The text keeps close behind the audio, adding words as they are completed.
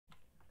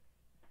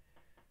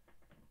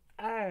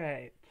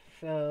Alright,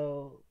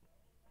 so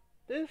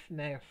this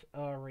next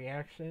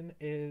reaction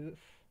is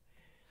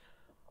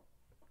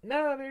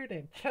none other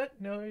than Chuck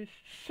Norris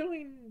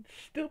suing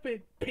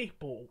stupid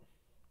people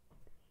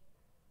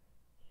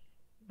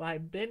by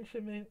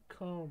Benjamin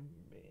Combines,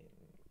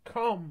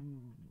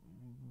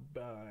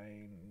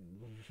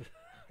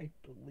 I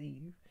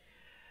believe.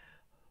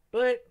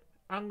 But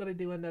I'm gonna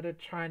do another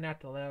try not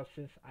to laugh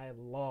since I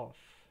lost.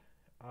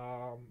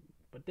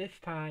 But this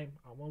time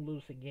I won't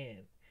lose again.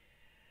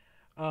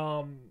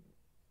 Um,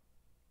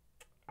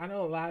 I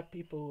know a lot of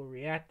people will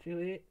react to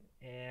it,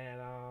 and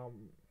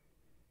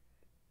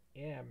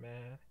yeah,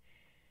 man.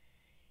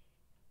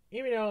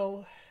 Even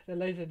though the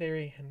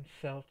legendary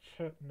himself,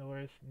 Chuck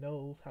Norris,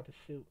 knows how to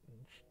shoot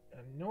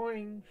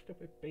annoying,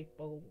 stupid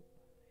people,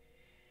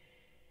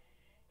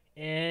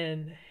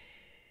 and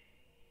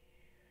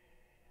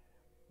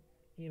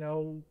you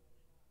know,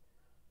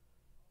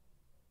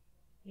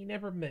 he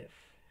never miss.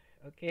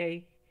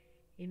 Okay,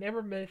 he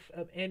never miss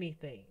of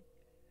anything.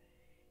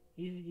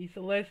 He's a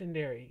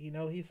legendary.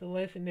 He's a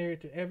legendary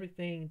to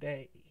everything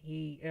that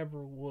he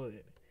ever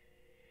would.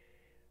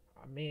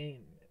 I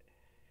mean,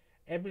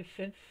 ever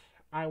since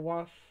I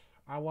watched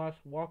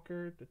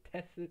Walker the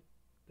Texas,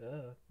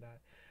 not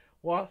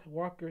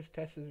Walker's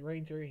Texas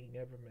Ranger. He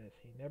never missed.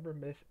 He never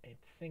missed a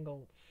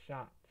single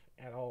shot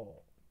at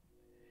all.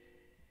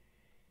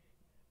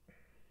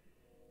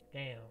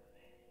 Damn,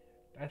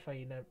 that's why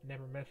you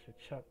never mess with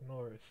Chuck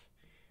Norris.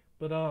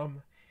 But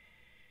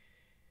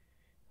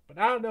but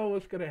I don't know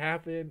what's gonna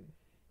happen.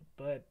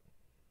 But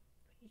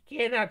you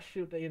cannot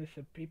shoot the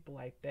innocent people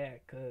like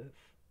that, cause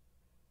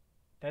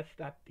that's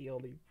not the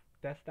only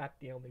that's not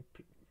the only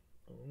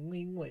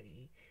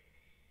way.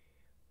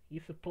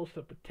 He's supposed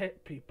to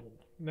protect people,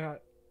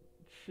 not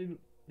shoot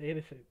the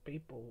innocent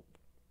people.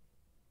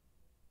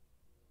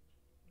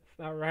 It's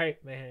not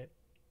right, man.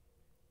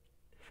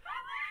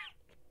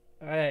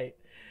 All right,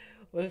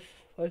 let's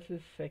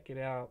just check it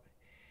out,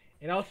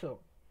 and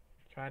also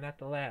try not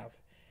to laugh.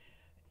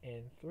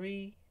 In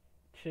three,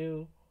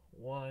 two,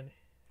 one,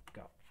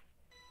 go.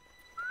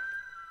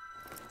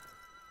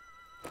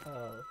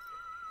 Oh,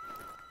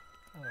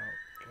 oh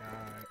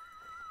God!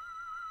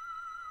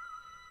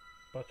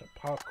 Bunch of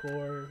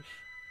parkours.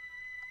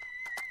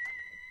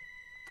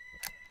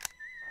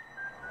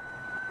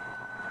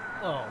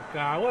 Oh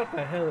God, what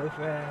the hell is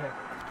that?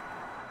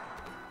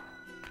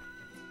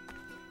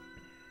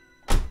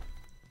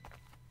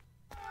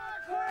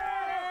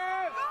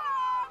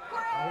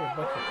 A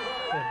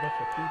bunch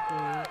of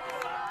people.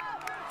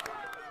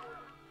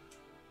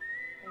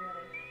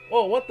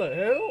 Oh, what the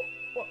hell?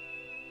 What?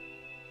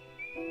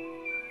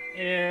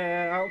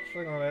 Yeah, I'll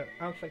stick on that.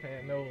 I'll stick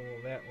on no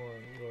on that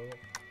one, bro.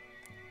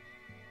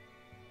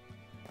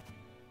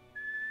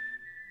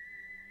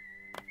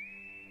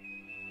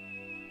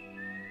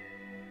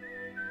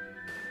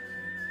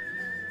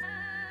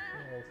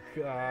 Oh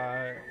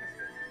God.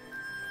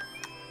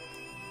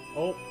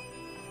 Oh,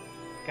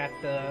 got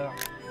the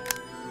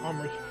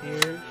armor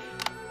spears.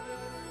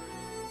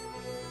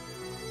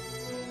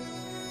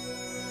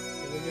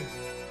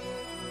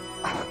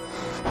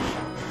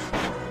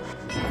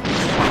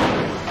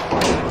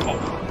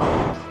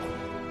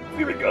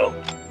 Here we go.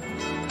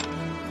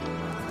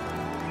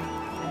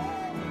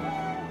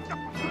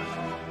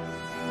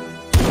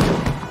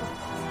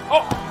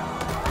 Oh!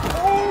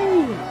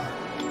 Oh!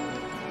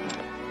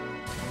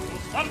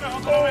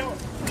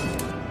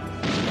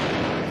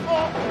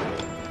 Oh!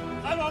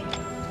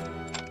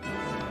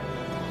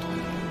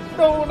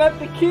 No, not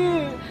the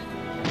kid!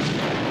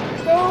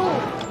 No!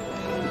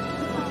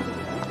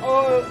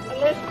 Oh,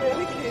 unless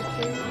the kid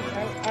too.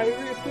 I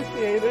really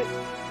appreciate it.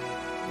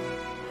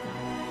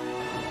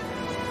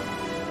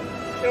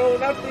 No,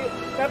 not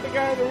the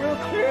guy in the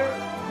wheelchair.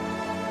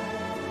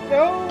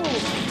 No!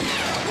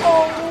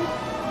 Oh!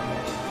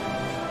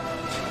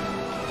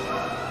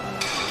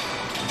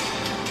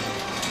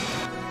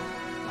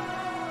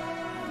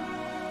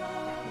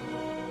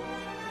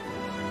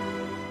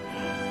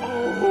 Oh!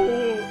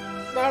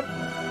 Not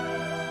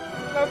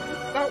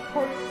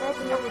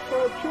the other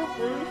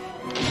stormtroopers.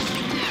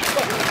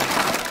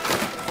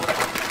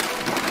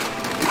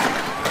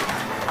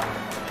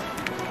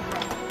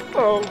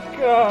 Oh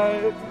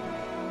God!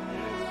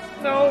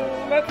 No,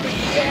 not the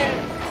cat!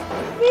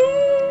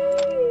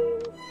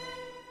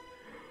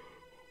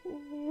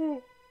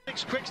 No!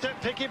 Next quick step,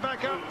 pick it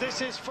back up.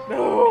 This is for.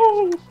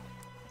 No!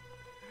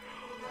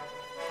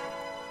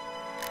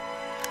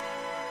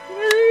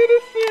 You're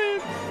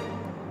innocent!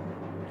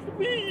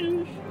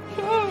 Please,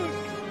 Chuck!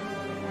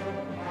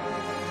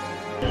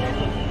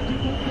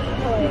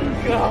 Oh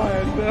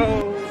God, no!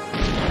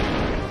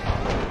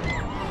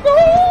 No!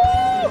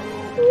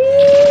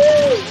 Ooh!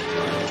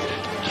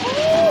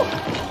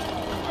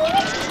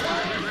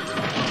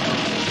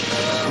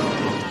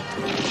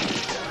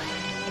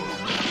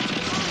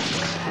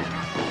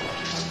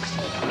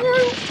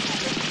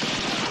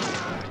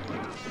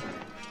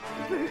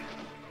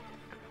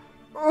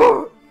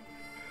 Oh!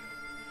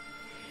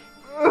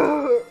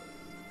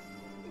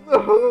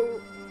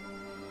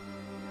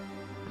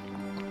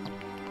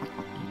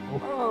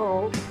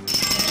 Oh.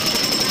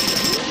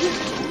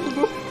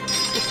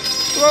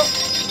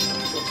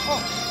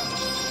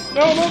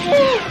 No, no, no!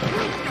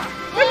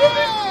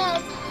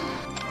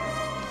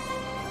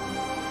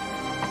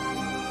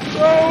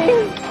 No!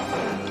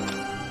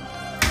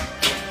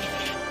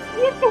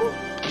 What the?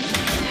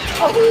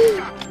 Oh!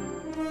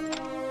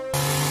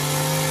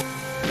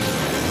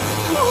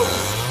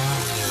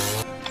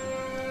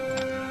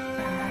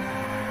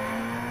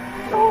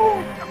 No!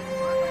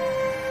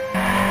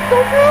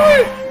 Don't do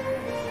it!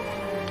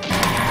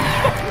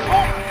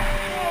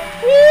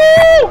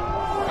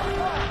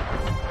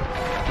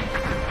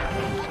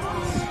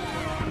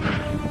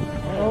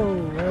 Oh,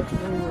 that's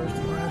way worse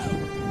than last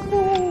year.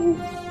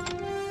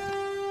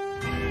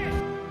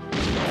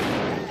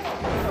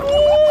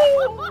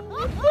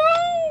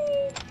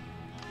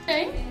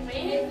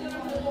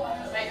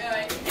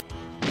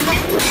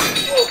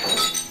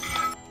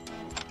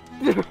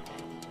 No!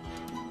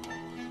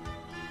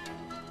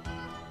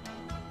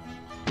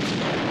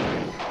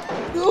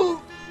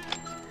 No!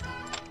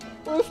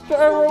 What's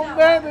Tyrone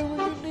Madden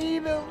when you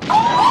need him?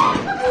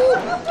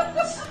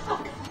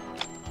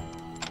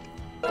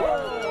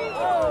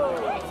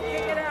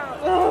 Check it out.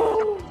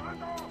 Oh!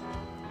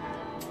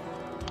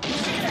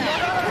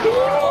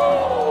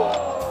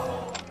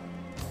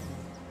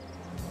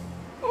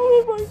 Oh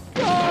my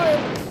God!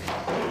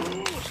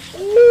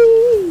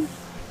 Ooh.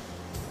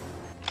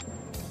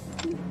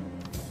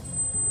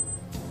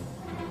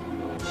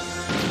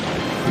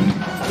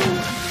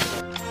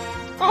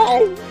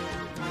 Oh!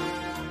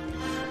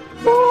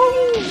 No!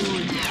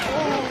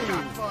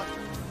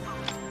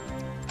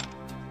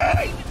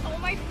 Oh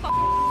my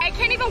I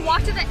can't even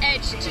walk to the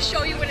edge to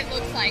show you what it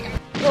looks like.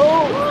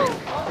 No!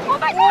 Oh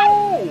my God!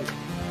 No!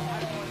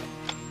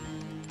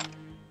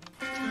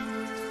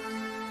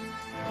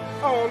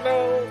 Oh no!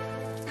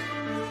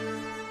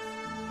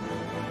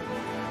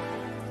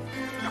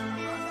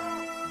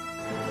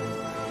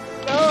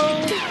 No!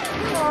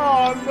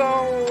 Oh no!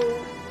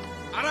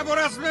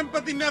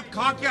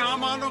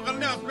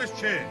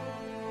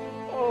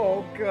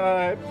 Oh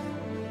God!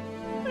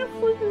 I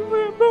freaking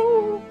said no!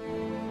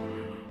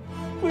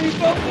 Please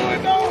don't do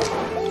it! No!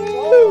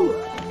 Oh.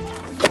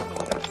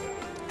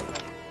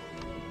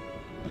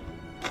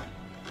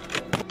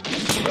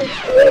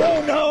 Oh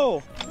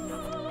no!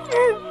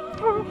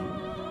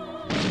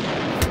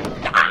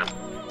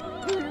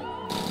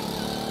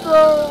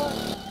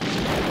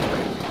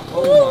 Oh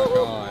my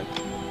God.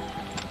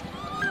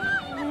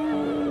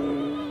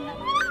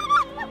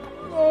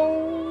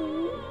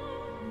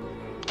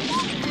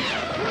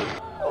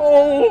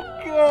 Oh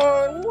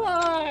God,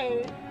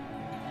 why?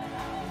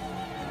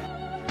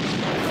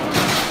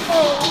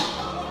 Oh,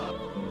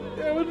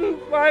 it was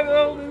just fight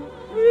on this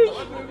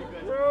mission,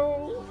 bro.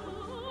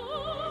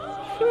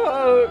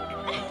 Chuck,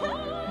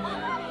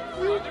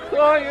 you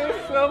call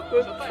yourself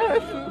the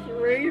Texas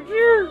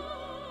Ranger?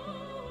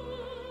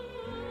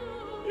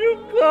 You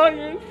call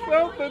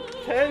yourself the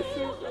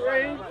Texas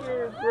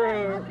Ranger, bro?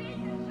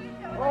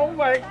 Oh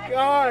my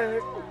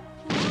God.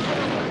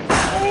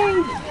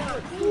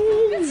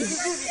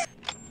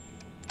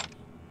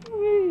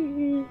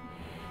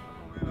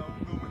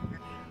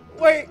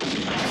 Wait!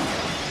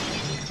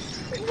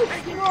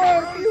 What's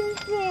wrong? You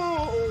go!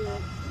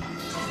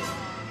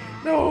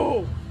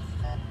 No!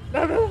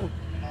 No, no!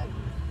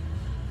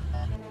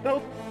 No!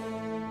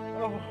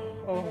 Oh,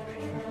 oh.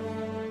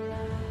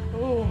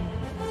 Oh.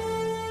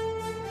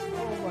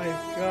 Oh my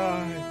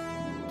God.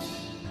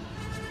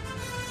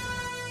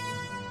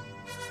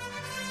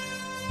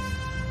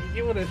 If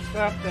you would have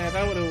stopped that, I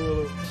would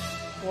have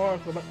sworn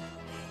for the...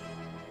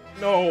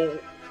 No!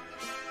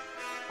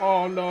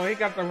 Oh no, he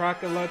got the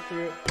rocket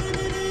launcher.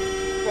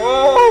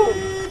 Oh!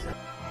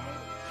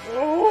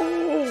 Oh!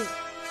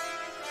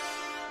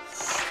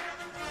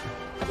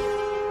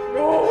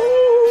 No!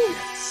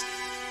 It's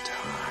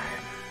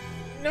time.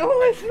 No,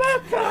 it's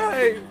not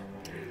time!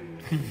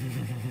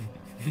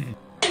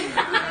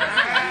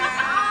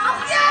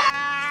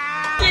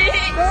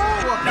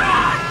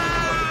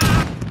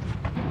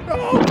 No!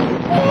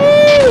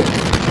 Oh!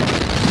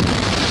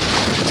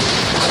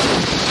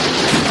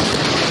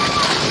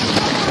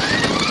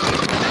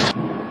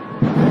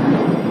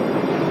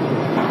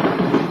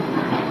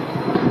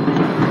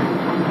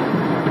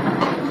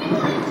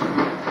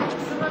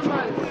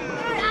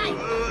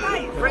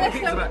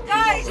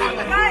 Guys,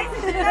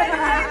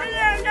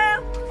 no.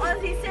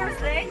 Honestly,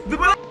 seriously.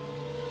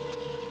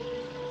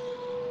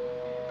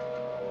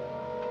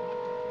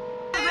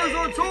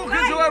 I'm talking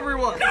to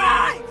everyone!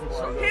 Guys!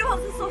 Who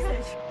wants a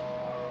sausage?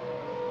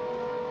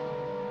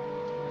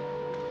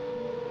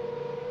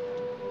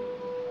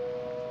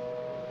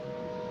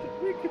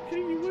 We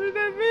continue. What does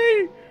that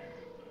mean?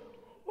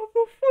 What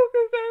the fuck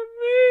does that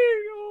mean?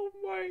 Oh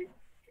my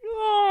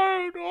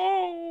God!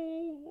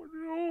 Oh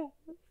no!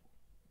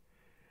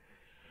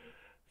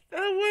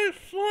 That went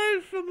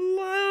flying from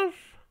left.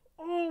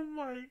 Oh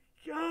my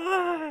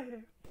God!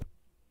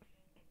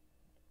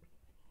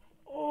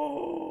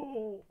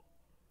 Oh!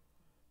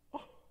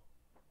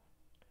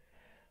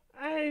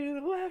 I didn't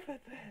even laugh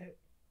at that.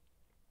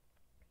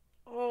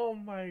 Oh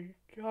my my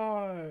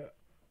god.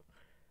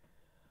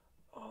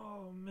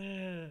 Oh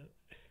man.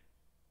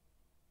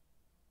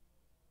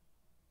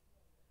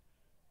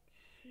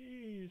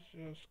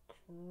 Jesus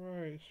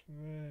Christ,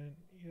 man.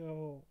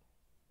 Yo.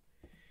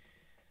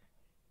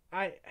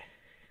 I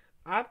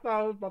I thought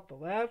I was about to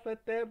laugh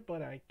at that,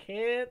 but I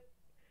can't,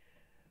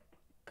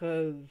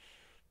 cause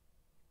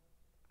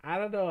I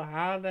don't know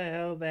how the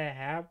hell that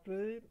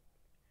happened.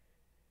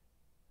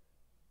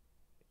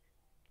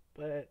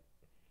 But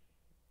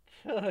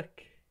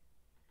Chuck,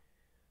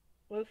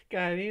 what's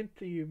got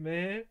into you,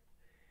 man?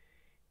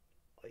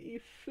 You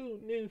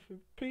shooting innocent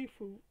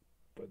people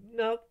for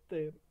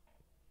nothing,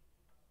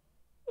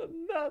 for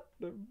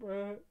nothing,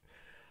 bro.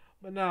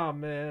 But nah,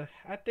 man.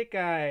 I think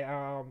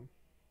I'm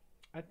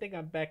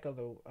back of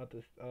the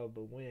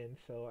win.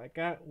 So I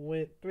got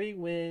 3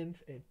 wins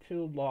and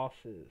 2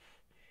 losses,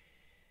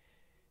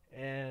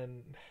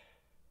 and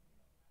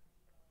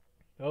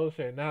those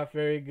are not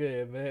very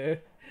good, man.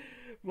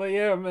 But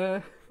yeah,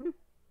 man.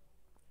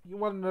 You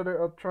want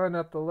another try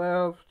not to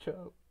laugh?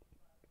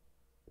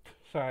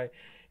 Sorry.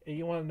 If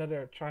you want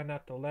another try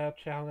not to laugh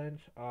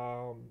challenge,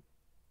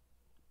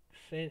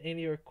 send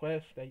any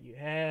requests that you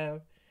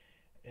have,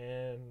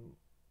 and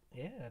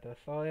yeah, that's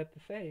all I have to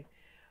say.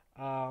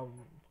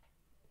 Um,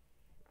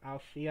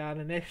 I'll see y'all in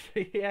the next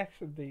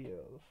reaction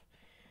videos.